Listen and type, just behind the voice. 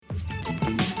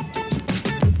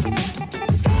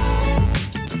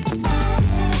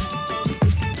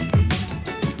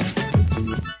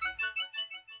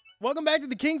Welcome back to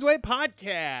the Kingsway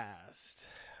Podcast.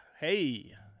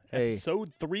 Hey,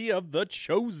 episode 3 of The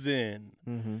Chosen.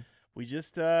 Mm-hmm. We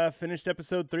just finished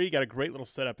episode 3. Got a great little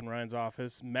setup in Ryan's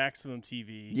office. Maximum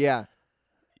TV. Yeah.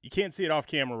 You can't see it off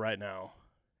camera right now,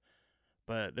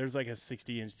 but there's like a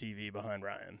 60-inch TV behind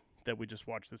Ryan that we just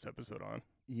watched this episode on.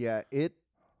 Yeah, it's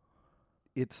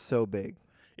so big.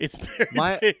 It's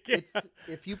very big.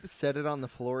 If you set it on the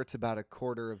floor, it's about a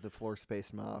quarter of the floor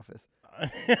space in my office.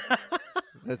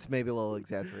 That's maybe a little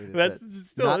exaggerated. That's but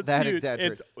still not it's that huge.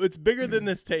 exaggerated. It's bigger than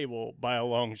this table by a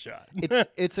long shot.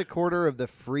 It's a quarter of the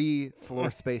free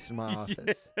floor space in my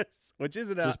office. Yes, which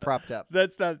isn't Just propped up.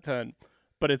 That's not a ton,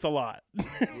 but it's a lot.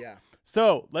 Yeah.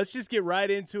 So let's just get right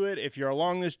into it. If you're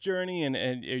along this journey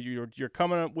and you're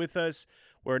coming up with us,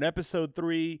 we're in episode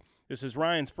 3. This is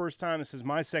Ryan's first time. This is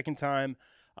my second time.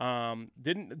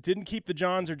 Didn't keep the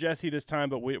Johns or Jesse this time,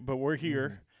 but we're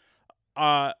here.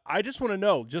 I just want to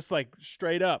know, just like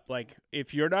straight up, like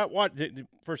if you're not watching,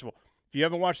 first of all, if you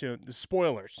haven't watched it, the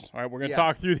spoilers. All right, we're gonna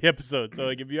talk through the episode. So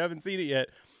like, if you haven't seen it yet,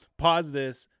 pause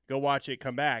this, go watch it,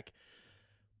 come back.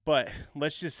 But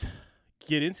let's just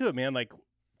get into it, man. Like,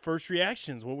 first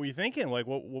reactions. What were you thinking? Like,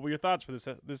 what were your thoughts for this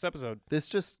episode? This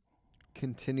just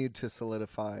continued to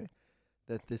solidify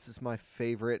that this is my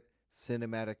favorite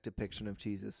cinematic depiction of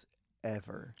Jesus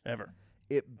ever.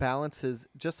 It balances,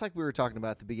 just like we were talking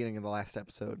about at the beginning of the last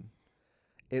episode,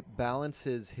 it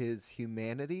balances his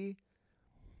humanity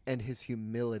and his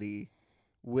humility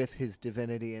with his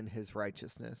divinity and his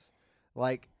righteousness.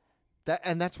 Like that,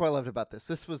 and that's what I loved about this.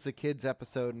 This was the kids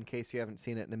episode, in case you haven't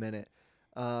seen it in a minute,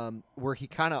 where he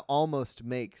kind of almost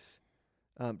makes,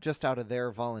 just out of their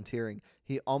volunteering,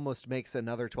 he almost makes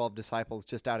another 12 disciples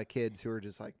just out of kids who are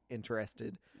just like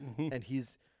interested. Mm-hmm. And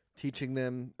he's teaching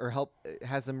them or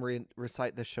has them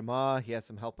recite the Shema. He has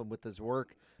them help him with his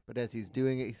work. But as he's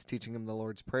doing it, he's teaching them the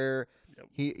Lord's Prayer.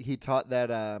 Yep. He taught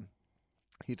that,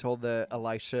 he told the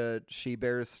Elisha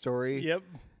she-bear's story. Yep.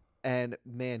 And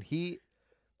man,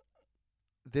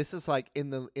 this is like in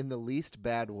the least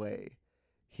bad way.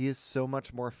 He is so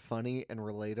much more funny and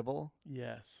relatable.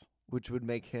 Yes. Which would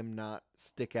make him not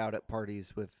stick out at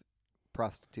parties with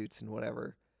prostitutes and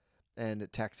whatever, and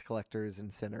tax collectors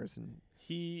and sinners and.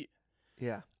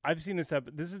 I've seen this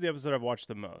this is the episode I've watched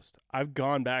the most. I've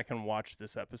gone back and watched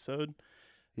this episode.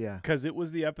 Yeah. Because it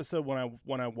was the episode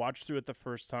when I watched through it the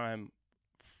first time.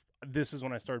 This is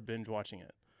when I started binge watching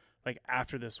it. Like,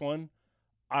 after this one,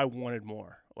 I wanted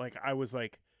more. Like, I was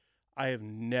like, I have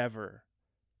never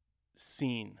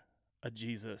seen a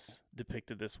Jesus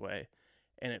depicted this way.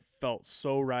 And it felt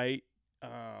so right.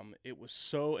 It was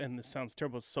so, and this sounds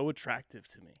terrible, so attractive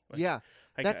to me. Like,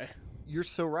 you're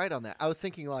so right on that. I was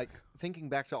thinking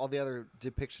back to all the other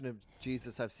depiction of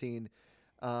Jesus I've seen.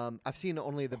 I've seen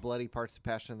only the bloody parts of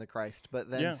Passion of the Christ,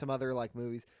 but then some other like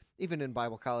movies, even in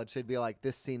Bible college, they'd be like,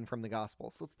 this scene from the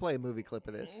Gospels. Let's play a movie clip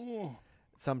of this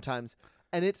sometimes.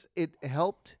 And it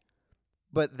helped,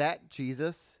 but that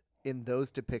Jesus in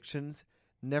those depictions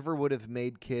never would have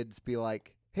made kids be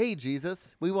like, hey,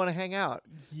 Jesus, we want to hang out.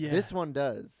 Yeah. This one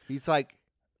does. He's like...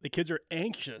 The kids are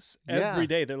anxious every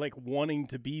day. They're like wanting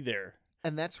to be there.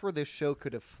 And that's where this show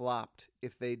could have flopped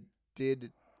if they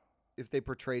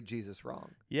portrayed Jesus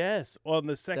wrong. Yes. Well, in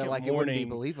the second morning, it wouldn't be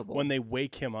believable. When they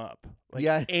wake him up.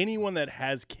 Like, anyone that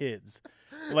has kids,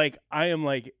 like, I am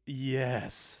like,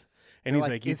 yes. And he's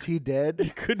like, is he dead?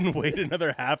 You couldn't wait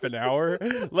another half an hour?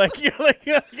 Like, you're like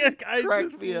I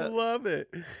just love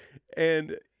it.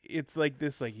 And it's like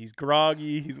this, like, he's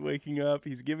groggy, he's waking up,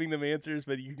 he's giving them answers,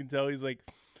 but you can tell he's like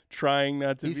trying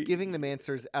not to. He's giving them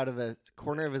answers out of a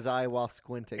corner of his eye while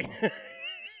squinting.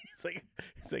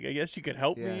 It's like, I guess you could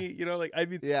help me, you know, like, I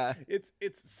mean, it's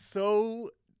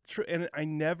so true. And I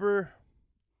never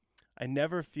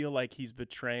feel like he's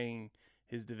betraying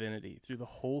his divinity through the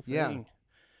whole thing. Yeah.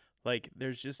 Like,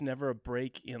 there's just never a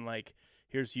break in, like,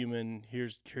 here's human,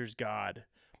 here's God.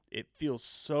 It feels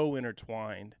so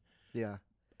intertwined. Yeah.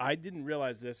 I didn't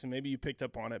realize this, and maybe you picked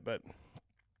up on it, but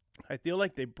I feel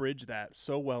like they bridge that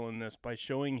so well in this by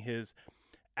showing his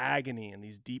agony and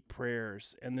these deep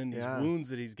prayers, and then these wounds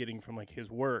that he's getting from, like,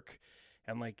 his work,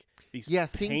 and, like, these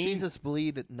seeing Jesus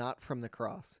bleed not from the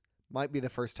cross might be the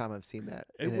first time I've seen that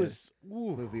in a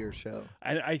movie or show.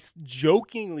 I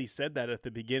jokingly said that at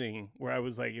the beginning, where I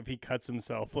was like, if he cuts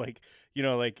himself, like, you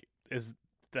know, like, is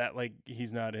that, like,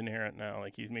 he's not inerrant now,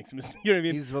 like, he makes mistakes, you know what I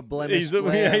mean? He's a blemished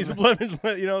lamb. He's a blemished,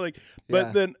 you know, like,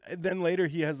 but then later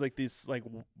he has, like, this, like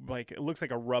it looks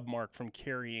like a rub mark from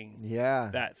carrying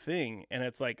that thing, and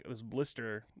it's like this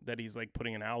blister that he's, like,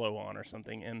 putting an aloe on or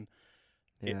something, and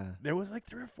there was, like,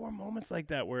 3 or 4 moments like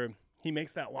that where he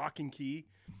makes that lock and key,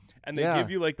 and they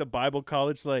give you, like, the Bible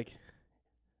college, like,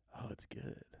 oh, it's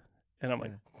good. And I'm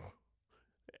like,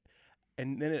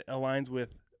 and then it aligns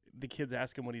with the kids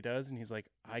ask him what he does, and he's like,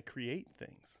 I create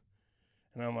things.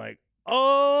 And I'm like,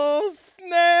 oh,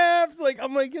 snaps. Like,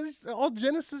 I'm like, it's all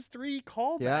Genesis 3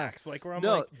 callbacks. Yeah. Like, where I'm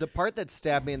like. The part that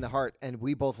stabbed me in the heart, and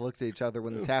we both looked at each other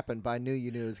when this happened, but I knew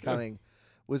you knew it was coming,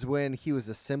 was when he was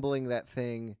assembling that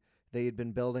thing they had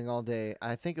been building all day.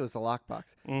 I think it was a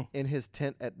lockbox in his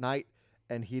tent at night,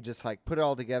 and he just like put it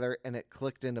all together, and it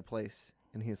clicked into place.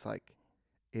 And he's like,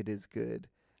 it is good.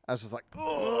 I was just like,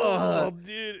 oh,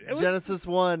 dude. Genesis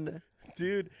 1.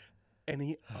 Dude. And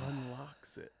he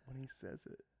unlocks it when he says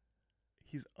it.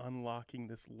 He's unlocking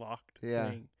this locked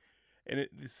thing. And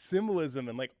the symbolism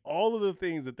and like all of the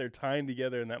things that they're tying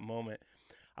together in that moment,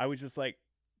 I was just like,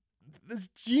 this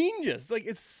genius. Like,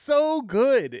 it's so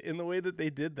good in the way that they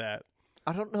did that.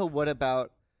 I don't know what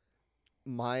about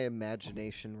my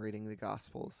imagination reading the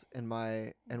Gospels and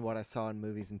what I saw in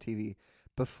movies and TV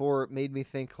before made me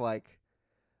think like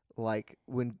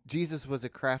when Jesus was a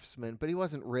craftsman, but he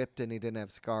wasn't ripped and he didn't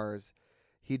have scars.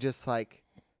 He just like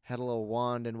had a little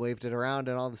wand and waved it around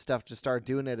and all the stuff just started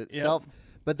doing it itself. Yep.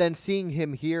 But then seeing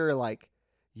him here like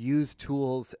use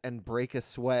tools and break a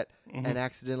sweat and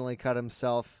accidentally cut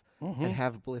himself and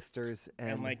have blisters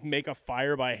and like make a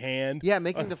fire by hand. Yeah,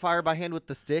 making the fire by hand with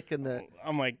the stick and the.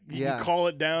 I'm like, he can call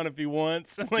it down if he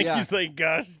wants. And like he's like,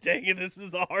 gosh, dang it, this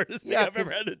is the hardest thing I've ever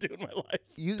had to do in my life.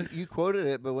 You quoted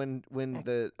it, but when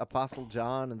the Apostle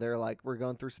John and they're like, we're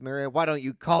going through Samaria, why don't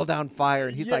you call down fire?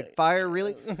 And he's like, fire,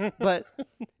 really?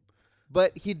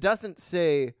 But he doesn't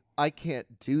say, I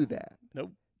can't do that.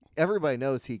 Nope. Everybody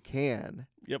knows he can.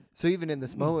 Yep. So even in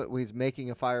this moment when he's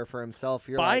making a fire for himself,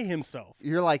 himself.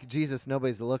 You're like, Jesus,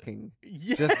 nobody's looking.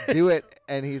 Yes. Just do it.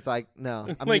 And he's like, no,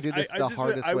 I'm going to do this the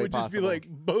hardest way possible. I would just be like,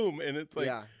 boom. And it's like,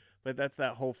 but that's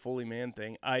that whole fully man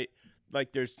thing.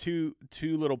 There's two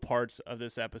little parts of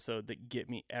this episode that get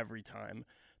me every time.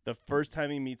 The first time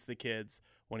he meets the kids,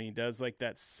 when he does like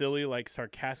that silly, like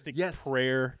sarcastic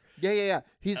prayer. Yeah.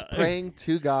 He's praying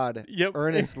to God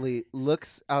earnestly,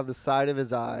 looks out the side of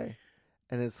his eye,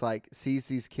 and it's like, sees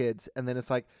these kids. And then it's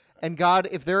like, and God,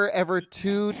 if there are ever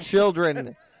 2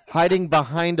 children hiding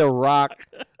behind a rock,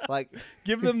 like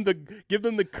give them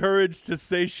the courage to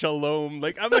say shalom.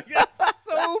 Like, I'm like, that's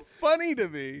so funny to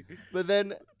me.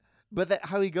 But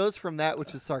how he goes from that,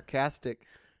 which is sarcastic,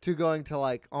 to going to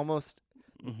like almost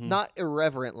not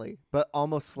irreverently, but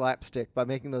almost slapstick by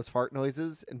making those fart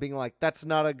noises and being like, that's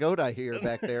not a goat I hear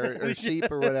back there or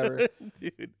sheep or whatever.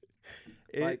 Dude.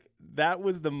 That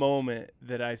was the moment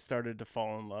that I started to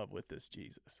fall in love with this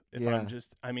Jesus.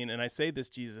 And I say this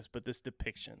Jesus, but this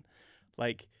depiction,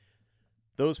 like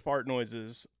those fart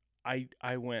noises,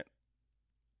 I went,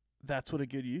 that's what a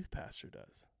good youth pastor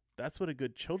does. That's what a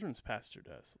good children's pastor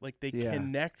does. Like they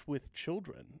connect with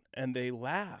children and they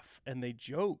laugh and they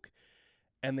joke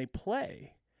and they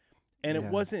play. And it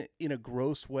wasn't in a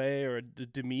gross way or a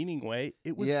demeaning way.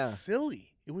 It was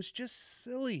silly. It was just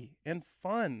silly and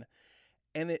fun.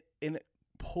 And it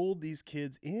pulled these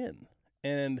kids in.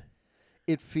 And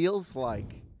it feels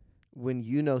like when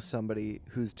you know somebody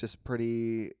who's just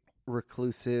pretty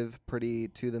reclusive, pretty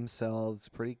to themselves,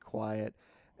 pretty quiet,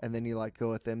 and then you like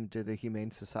go with them to the Humane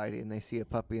Society and they see a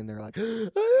puppy and they're like,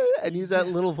 and use that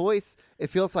little voice. It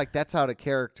feels like that's out of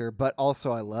character, but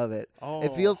also I love it. Oh.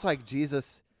 It feels like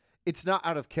Jesus, it's not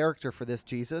out of character for this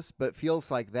Jesus, but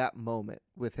feels like that moment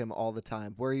with him all the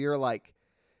time where you're like,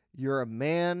 you're a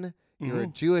man, you're a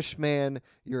Jewish man,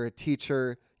 you're a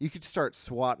teacher. You could start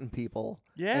swatting people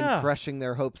and crushing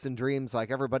their hopes and dreams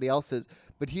like everybody else is.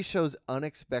 But he shows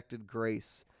unexpected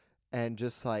grace and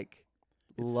just like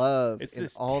love. It's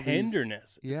this all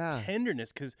tenderness. It's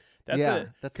tenderness because that's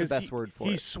the best word for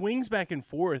it. He swings back and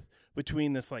forth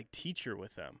between this like teacher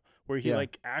with them where he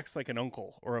like acts like an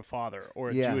uncle or a father or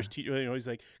a Jewish teacher. You know, he's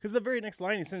like, because the very next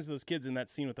line he sends to those kids in that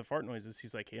scene with the fart noises,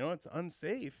 he's like, it's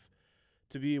unsafe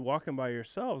to be walking by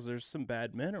yourselves. There's some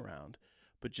bad men around,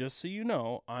 but just so you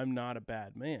know, I'm not a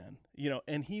bad man,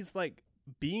 and he's like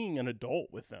being an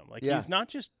adult with them. Like he's not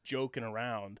just joking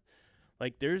around.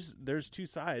 Like there's 2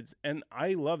 sides. And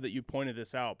I love that you pointed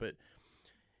this out, but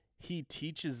he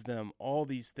teaches them all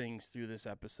these things through this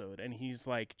episode. And he's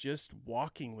like just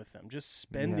walking with them, just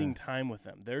spending time with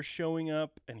them. They're showing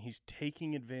up and he's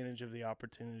taking advantage of the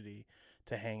opportunity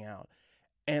to hang out.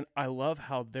 And I love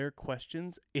how their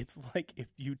questions, it's like if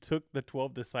you took the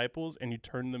 12 disciples and you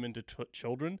turned them into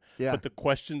children, but the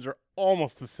questions are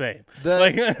almost the same.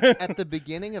 At the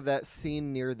beginning of that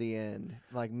scene near the end,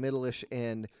 like middle-ish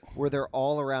end, where they're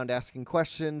all around asking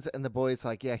questions, and the boy's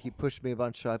like, he pushed me a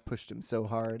bunch, so I pushed him so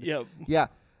hard. Yep. Yeah.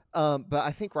 But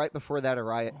I think right before that or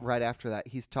right after that,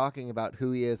 he's talking about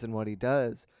who he is and what he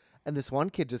does. And this one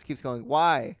kid just keeps going,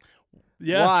 why?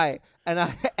 Yeah. Why? And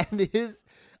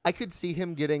I could see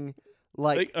him getting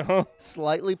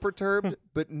slightly perturbed,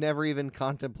 but never even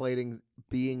contemplating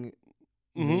being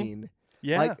mean.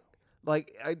 Yeah.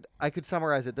 Like I could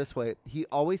summarize it this way. He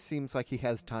always seems like he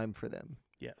has time for them.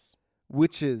 Yes.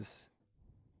 Which is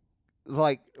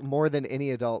like more than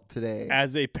any adult today.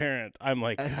 As a parent, I'm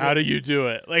like, how do you do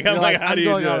it? Like, I'm like, how do you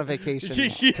do it? I'm going on a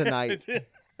vacation tonight.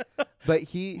 But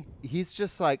he's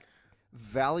just like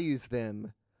values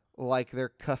them like they're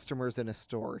customers in a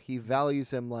store. He values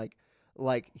them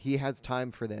like he has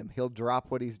time for them. He'll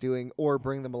drop what he's doing or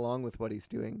bring them along with what he's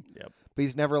doing. Yep. But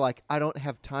he's never like, I don't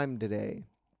have time today.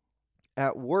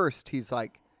 At worst, he's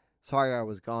like, sorry, I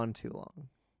was gone too long.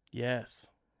 Yes.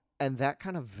 And that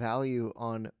kind of value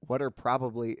on what are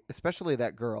probably, especially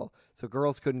that girl. So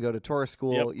girls couldn't go to Torah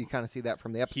school. Yep. You kind of see that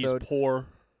from the episode. He's poor.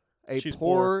 She's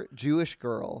poor Jewish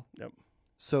girl. Yep.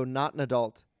 So not an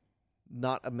adult,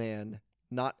 not a man,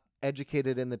 not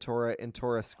educated in the Torah in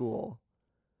Torah school.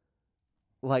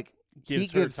 Like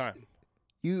gives he gives her time.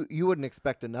 You wouldn't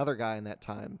expect another guy in that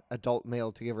time, adult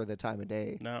male, to give her the time of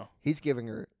day. No. He's giving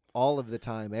her all of the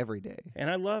time every day. And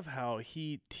I love how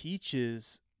he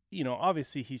teaches,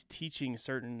 obviously he's teaching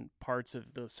certain parts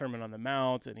of the Sermon on the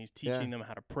Mount, and he's teaching them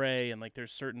how to pray, and like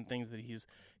there's certain things that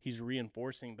he's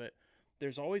reinforcing, but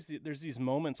there's these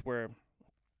moments where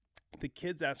the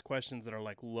kids ask questions that are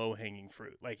like low-hanging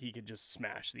fruit. Like he could just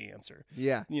smash the answer.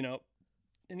 Yeah.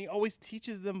 And he always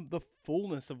teaches them the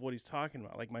fullness of what he's talking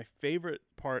about. Like my favorite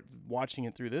part watching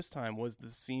it through this time was the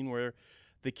scene where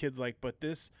the kid's like, but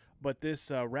this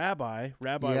rabbi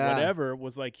whatever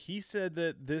was like, he said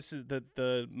that that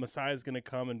the Messiah is going to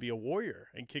come and be a warrior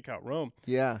and kick out Rome.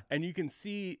 Yeah. And you can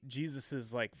see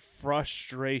Jesus's like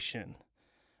frustration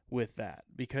with that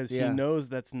because he knows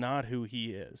that's not who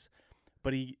he is.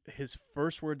 But his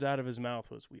first words out of his mouth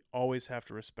was, we always have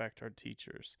to respect our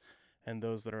teachers and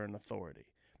those that are in authority.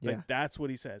 Like that's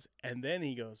what he says. And then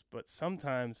he goes, but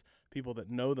sometimes people that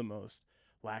know the most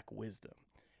lack wisdom.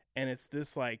 And it's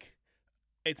this like,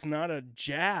 it's not a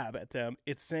jab at them.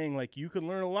 It's saying like, you can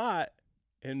learn a lot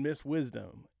and miss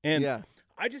wisdom. And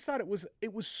I just thought it was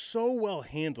so well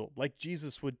handled, like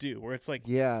Jesus would do, where it's like,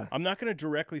 I'm not going to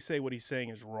directly say what he's saying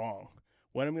is wrong.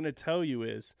 What I'm going to tell you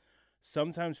is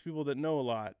sometimes people that know a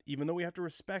lot, even though we have to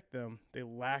respect them, they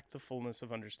lack the fullness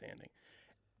of understanding.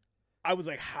 I was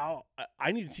like, how?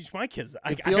 I need to teach my kids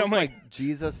that. It feels like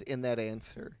Jesus in that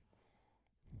answer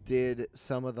did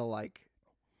some of the like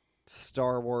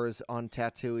Star Wars on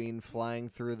Tatooine, flying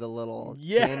through the little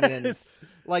canyons,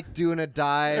 like doing a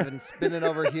dive and spinning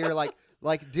over here,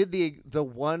 like did the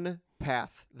one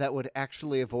path that would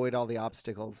actually avoid all the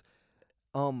obstacles.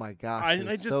 Oh my gosh!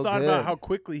 I just thought about how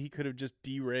quickly he could have just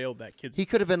derailed that kid's. He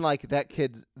could have been like, that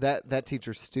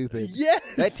teacher's stupid. Yes,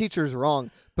 that teacher's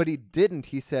wrong. But he didn't.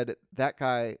 He said that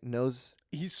guy knows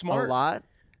he's smart a lot,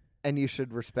 and you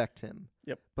should respect him.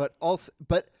 Yep. But also,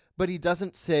 but he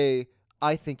doesn't say,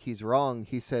 I think he's wrong.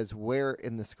 He says, where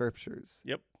in the scriptures?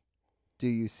 Yep. Do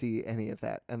you see any of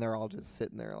that? And they're all just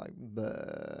sitting there like,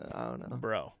 I don't know,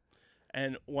 bro.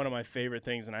 And one of my favorite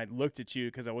things, and I looked at you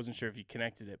because I wasn't sure if you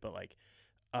connected it, but like,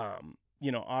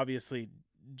 obviously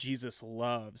Jesus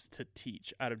loves to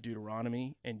teach out of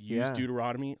Deuteronomy and use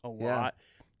Deuteronomy a lot.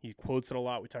 He quotes it a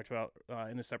lot. We talked about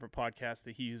in a separate podcast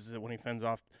that he uses it when he fends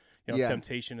off,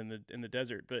 temptation in the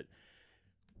desert. But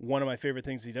one of my favorite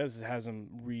things he does is has him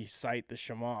recite the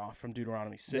Shema from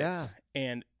Deuteronomy 6. Yeah.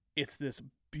 And it's this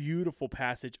beautiful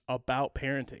passage about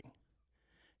parenting.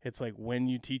 It's like, when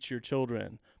you teach your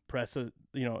children,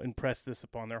 impress this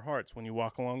upon their hearts. When you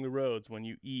walk along the roads, when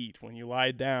you eat, when you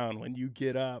lie down, when you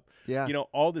get up,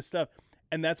 all this stuff.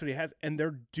 And that's what he has. And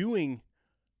they're doing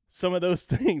some of those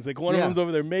things. Like one of them's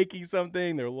over there making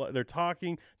something, they're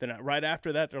talking, then right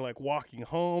after that they're like walking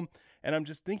home, and I'm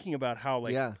just thinking about how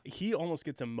like he almost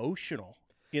gets emotional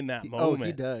in that moment. Oh,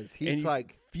 he does. He's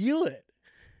like, feel it.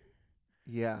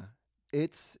 Yeah.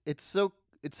 It's so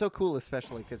cool,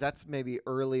 especially because that's maybe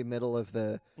early middle of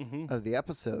the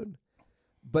episode,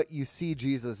 but you see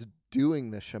Jesus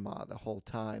doing the Shema the whole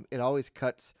time. It always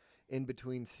cuts in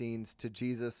between scenes to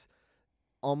Jesus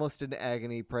almost in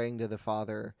agony praying to the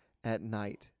Father at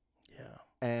night. Yeah.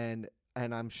 And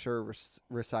I'm sure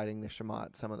reciting the Shema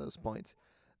at some of those points.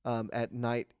 At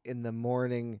night, in the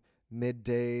morning,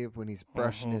 midday, when he's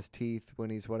brushing his teeth, when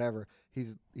he's whatever,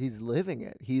 he's living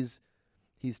it. He's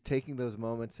taking those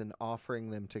moments and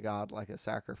offering them to God like a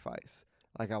sacrifice.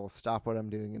 Like, I will stop what I'm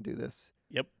doing and do this.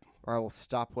 Yep. Or I will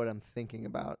stop what I'm thinking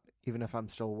about, even if I'm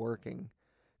still working,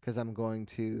 because I'm going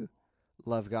to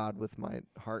love God with my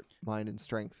heart, mind, and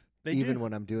strength.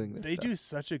 when I'm doing this They stuff. do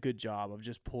such a good job of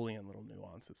just pulling in little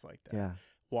nuances like that. Yeah.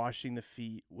 Washing the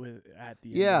feet at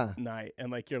the end of the night,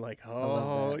 and like you're like,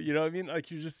 oh, you know what I mean?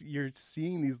 Like you're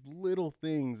seeing these little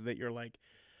things that you're like,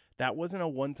 that wasn't a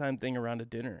one-time thing around a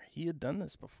dinner. He had done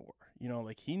this before. You know,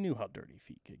 like he knew how dirty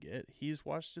feet could get. He's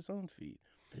washed his own feet.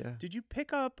 Yeah. Did you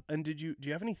pick up and do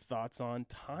you have any thoughts on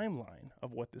timeline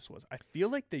of what this was? I feel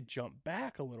like they jumped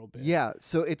back a little bit. Yeah.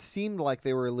 So it seemed like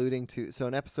they were alluding to. So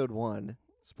in episode 1,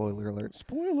 spoiler alert.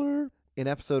 Spoiler. In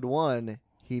episode 1.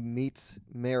 He meets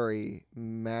Mary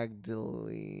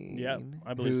Magdalene. Yeah,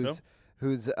 I believe so.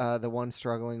 Who's the one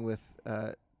struggling with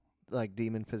like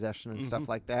demon possession and stuff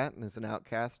like that, and is an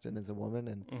outcast and is a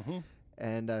woman,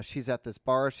 and she's at this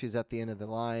bar. She's at the end of the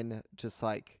line, just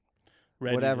like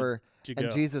ready whatever. to and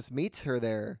go. Jesus meets her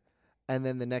there, and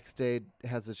then the next day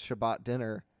has a Shabbat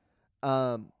dinner.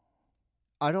 I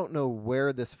don't know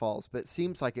where this falls, but it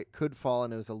seems like it could fall,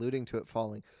 and it was alluding to it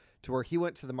falling, to where he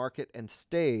went to the market and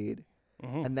stayed.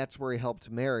 And that's where he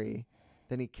helped Mary.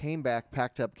 Then he came back,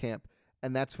 packed up camp,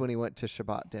 and that's when he went to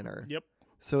Shabbat dinner. Yep.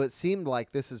 So it seemed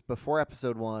like this is before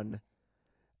episode 1,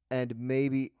 and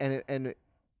maybe and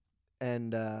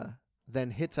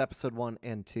then hits episode 1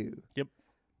 and 2. Yep.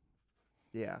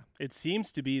 Yeah. It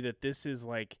seems to be that this is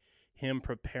like him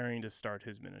preparing to start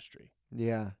his ministry.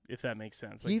 Yeah. If that makes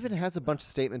sense. He even has a bunch of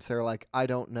statements that are like, I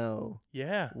don't know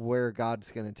where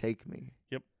God's going to take me.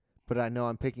 Yep. But I know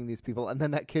I'm picking these people. And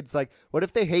then that kid's like, what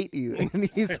if they hate you? And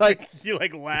he's like, he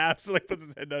like laughs, like puts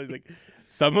his head down. He's like,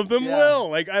 some of them will.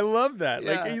 Like, I love that.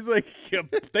 Yeah. Like, he's like,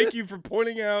 thank you for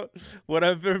pointing out what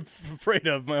I've been afraid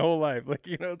of my whole life. Like,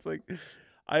 you know, it's like,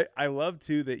 I love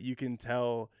too that you can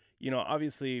tell, you know,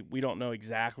 obviously we don't know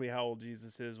exactly how old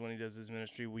Jesus is when he does his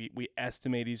ministry. We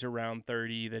estimate he's around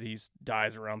 30, that he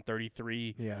dies around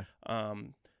 33. Yeah.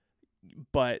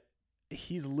 But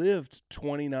he's lived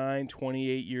 29,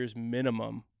 28 years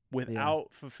minimum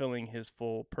without fulfilling his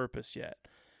full purpose yet.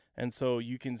 And so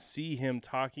you can see him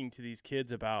talking to these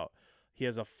kids about he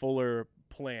has a fuller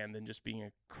plan than just being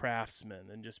a craftsman,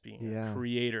 than just being a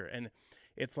creator. And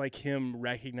it's like him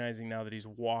recognizing now that he's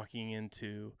walking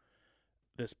into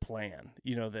this plan,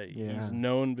 you know, that he's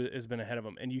known has been ahead of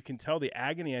him. And you can tell the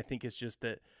agony, I think, is just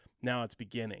that now it's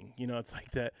beginning. You know, it's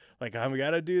like that, like, I've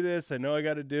got to do this. I know I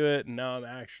got to do it. And now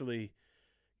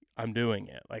I'm doing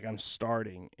it. Like, I'm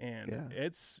starting. And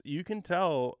it's, you can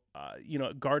tell, you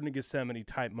know, Garden of Gethsemane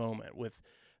type moment with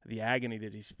the agony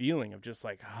that he's feeling of just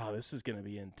like, oh, this is going to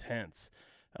be intense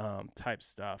type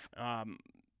stuff.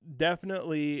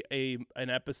 Definitely an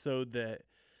episode that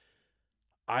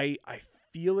I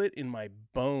feel it in my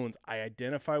bones. I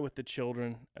identify with the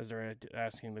children as they're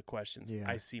asking the questions.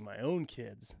 I see my own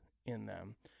kids in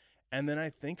them. And then I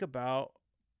think about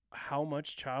how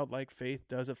much childlike faith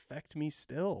does affect me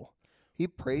still. He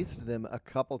praised them a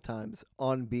couple times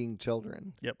on being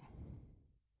children. Yep.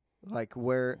 Like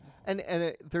where,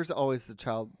 there's always the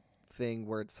child thing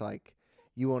where it's like,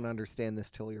 you won't understand this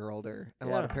till you're older. And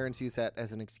a lot of parents use that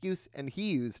as an excuse, and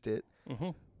he used it.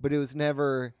 But it was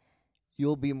never,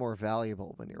 you'll be more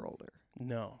valuable when you're older.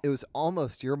 No. It was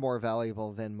almost, you're more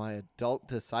valuable than my adult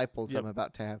disciples I'm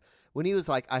about to have. When he was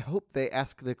like, I hope they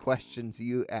ask the questions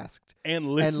you asked. And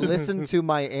listen to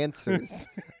my answers.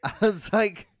 I was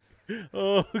like,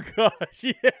 oh, gosh.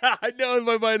 Yeah, I know in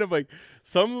my mind, I'm like,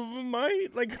 some of them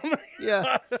might. Like,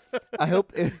 yeah. I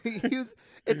hope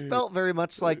it felt very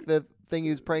much like the thing he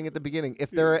was praying at the beginning. If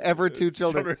there are ever two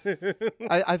children.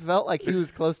 I felt like he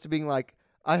was close to being like,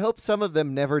 I hope some of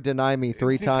them never deny me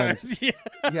 3 times.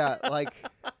 Yeah, like.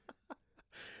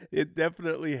 It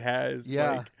definitely has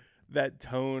like that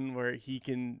tone where he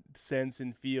can sense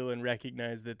and feel and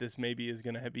recognize that this maybe is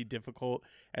going to be difficult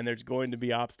and there's going to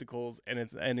be obstacles,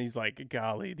 and he's like,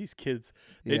 golly, these kids,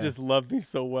 they just love me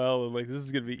so well, and like, this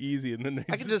is going to be easy. And then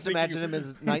I can just imagine him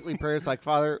as nightly prayers like,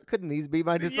 Father, couldn't these be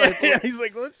my disciples? Yeah, he's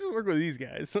like, let's just work with these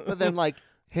guys. But then like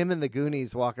him and the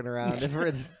Goonies walking around and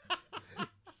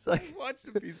it's like, I watched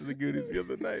a piece of the Goonies the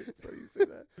other night. That's why you say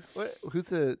that. Who's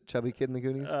the chubby kid in the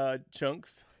Goonies? Chunk?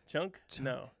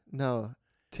 No.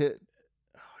 I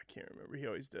can't remember. He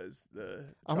always does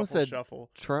the truffle shuffle.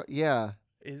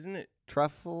 Isn't it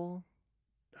Truffle?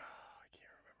 Oh, I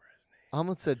can't remember his name. I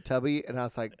almost said Tubby, and I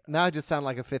was like, now I just sound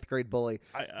like a 5th grade bully.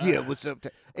 What's up?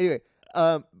 Anyway,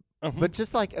 but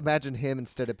just like imagine him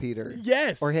instead of Peter.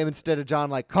 Yes. Or him instead of John,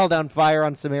 like, call down fire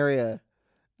on Samaria.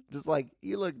 Just like,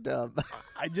 you look dumb.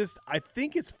 I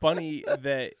think it's funny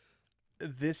that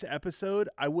this episode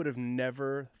I would have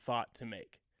never thought to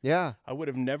make. Yeah. I would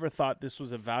have never thought this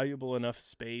was a valuable enough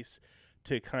space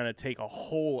to kind of take a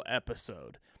whole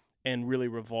episode and really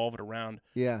revolve it around.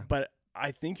 Yeah. But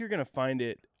I think you're going to find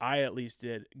it, I at least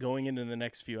did, going into the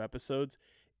next few episodes,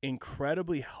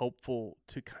 incredibly helpful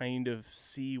to kind of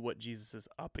see what Jesus is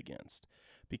up against,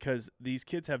 because these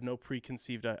kids have no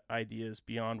preconceived ideas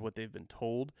beyond what they've been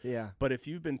told. Yeah. But if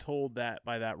you've been told that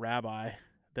by that rabbi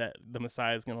that the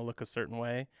Messiah is going to look a certain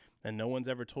way, and no one's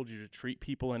ever told you to treat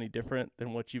people any different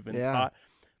than what you've been taught,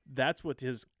 that's what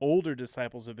his older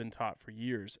disciples have been taught for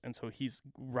years. And so he's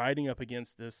riding up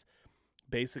against this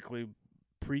basically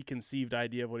preconceived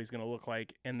idea of what he's going to look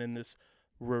like, and then this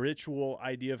ritual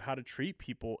idea of how to treat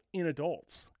people in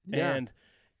adults. And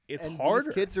it's harder.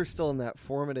 These kids are still in that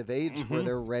formative age where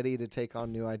they're ready to take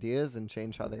on new ideas and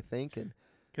change how they think. And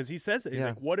because he says it, he's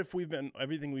like, what if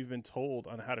everything we've been told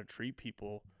on how to treat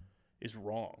people is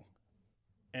wrong?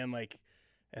 And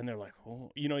they're like,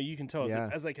 oh, you can tell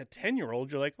as like a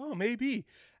 10-year-old, you're like, oh, maybe.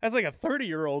 As like a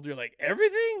 30-year-old, you're like,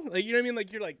 everything? Like, you know what I mean?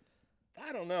 Like, you're like,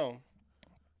 I don't know.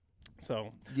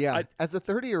 So as a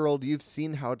 30-year-old, you've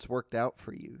seen how it's worked out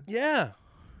for you. Yeah.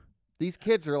 These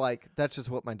kids are like, that's just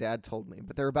what my dad told me,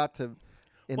 but they're about to,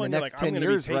 in the next 10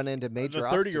 years, run into major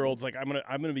obstacles. The 30-year-old's like,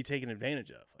 I'm gonna be taken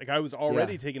advantage of. Like, I was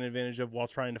already taken advantage of while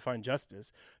trying to find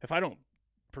justice. If I don't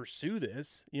pursue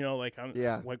this, like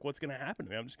what's gonna happen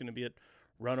to me? I'm just gonna be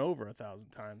run over 1,000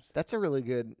 times. That's a really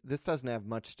good. This doesn't have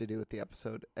much to do with the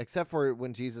episode, except for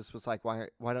when Jesus was like, "Why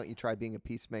don't you try being a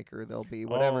peacemaker? There'll be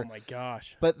whatever." Oh my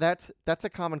gosh! But that's a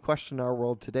common question in our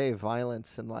world today: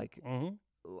 violence and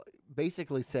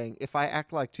basically saying, "If I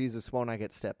act like Jesus, won't I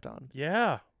get stepped on?"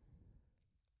 Yeah.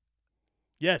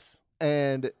 Yes.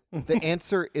 And the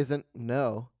answer isn't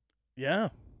no. Yeah.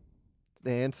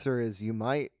 The answer is you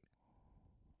might.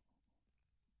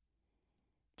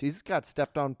 Jesus got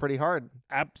stepped on pretty hard.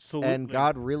 Absolutely. And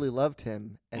God really loved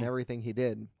him and everything he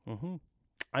did. Mm-hmm.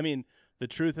 I mean, the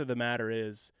truth of the matter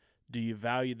is, do you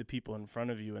value the people in front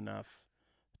of you enough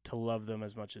to love them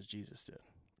as much as Jesus did?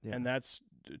 Yeah. And that's,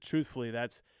 truthfully,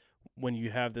 that's when you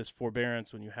have this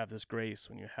forbearance, when you have this grace,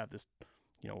 when you have this,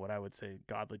 what I would say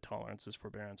godly tolerance is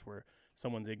forbearance, where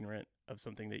someone's ignorant of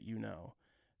something that you know.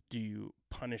 Do you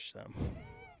punish them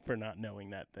for not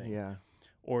knowing that thing? Yeah.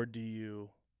 Or do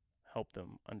you help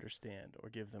them understand or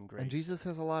give them grace? And Jesus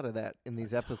has a lot of that in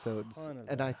these episodes.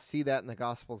 And I see that in the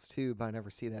Gospels too, but I never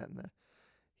see that in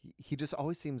he just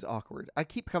always seems awkward. I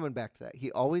keep coming back to that.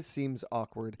 He always seems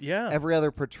awkward. Yeah. Every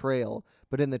other portrayal.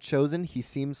 But in The Chosen, he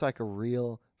seems like a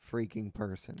real freaking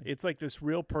person. It's like this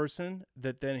real person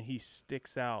that then he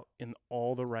sticks out in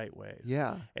all the right ways.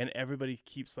 Yeah. And everybody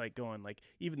keeps going,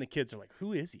 even the kids are like,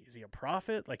 who is he? Is he a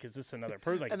prophet? Like, is this another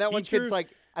person? Like, and that one kid's like,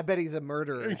 I bet he's a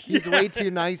murderer. He's way too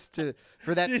nice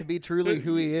for that to be truly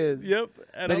who he is. Yep.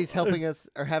 But he's helping us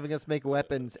or having us make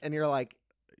weapons. And you're like,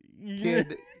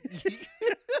 kid.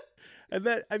 And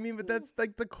but that's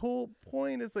like the whole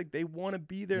point is like they want to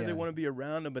be there. Yeah. They want to be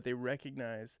around him, but they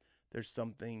recognize there's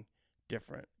something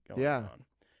different going on.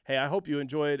 Hey, I hope you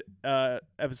enjoyed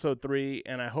episode 3,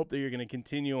 and I hope that you're going to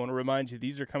continue. I want to remind you,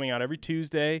 these are coming out every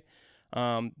Tuesday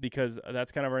because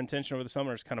that's kind of our intention over the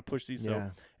summer is kind of push these.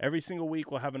 So every single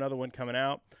week we'll have another one coming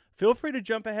out. Feel free to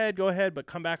jump ahead, go ahead, but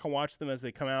come back and watch them as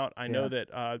they come out. I know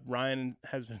that Ryan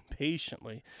has been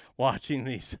patiently watching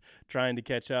these, trying to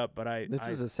catch up. But this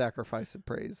is a sacrifice of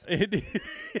praise. It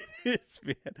is,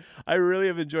 man. I really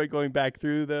have enjoyed going back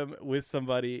through them with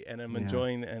somebody, and I'm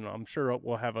enjoying. And I'm sure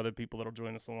we'll have other people that'll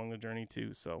join us along the journey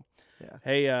too. So,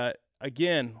 hey,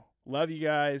 again, love you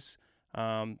guys.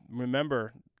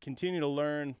 Remember, continue to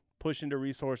learn, push into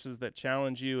resources that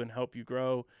challenge you and help you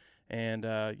grow. And,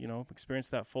 experience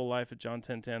that full life at John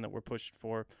 10:10 that we're pushing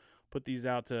for. Put these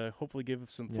out to hopefully give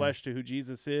some flesh to who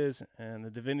Jesus is and the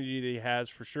divinity that he has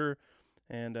for sure.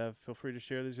 And feel free to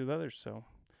share these with others. So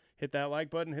hit that like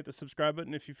button, hit the subscribe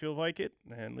button if you feel like it,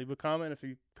 and leave a comment if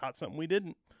you caught something we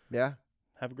didn't. Yeah.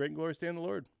 Have a great and glorious day in the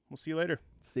Lord. We'll see you later.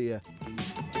 See ya.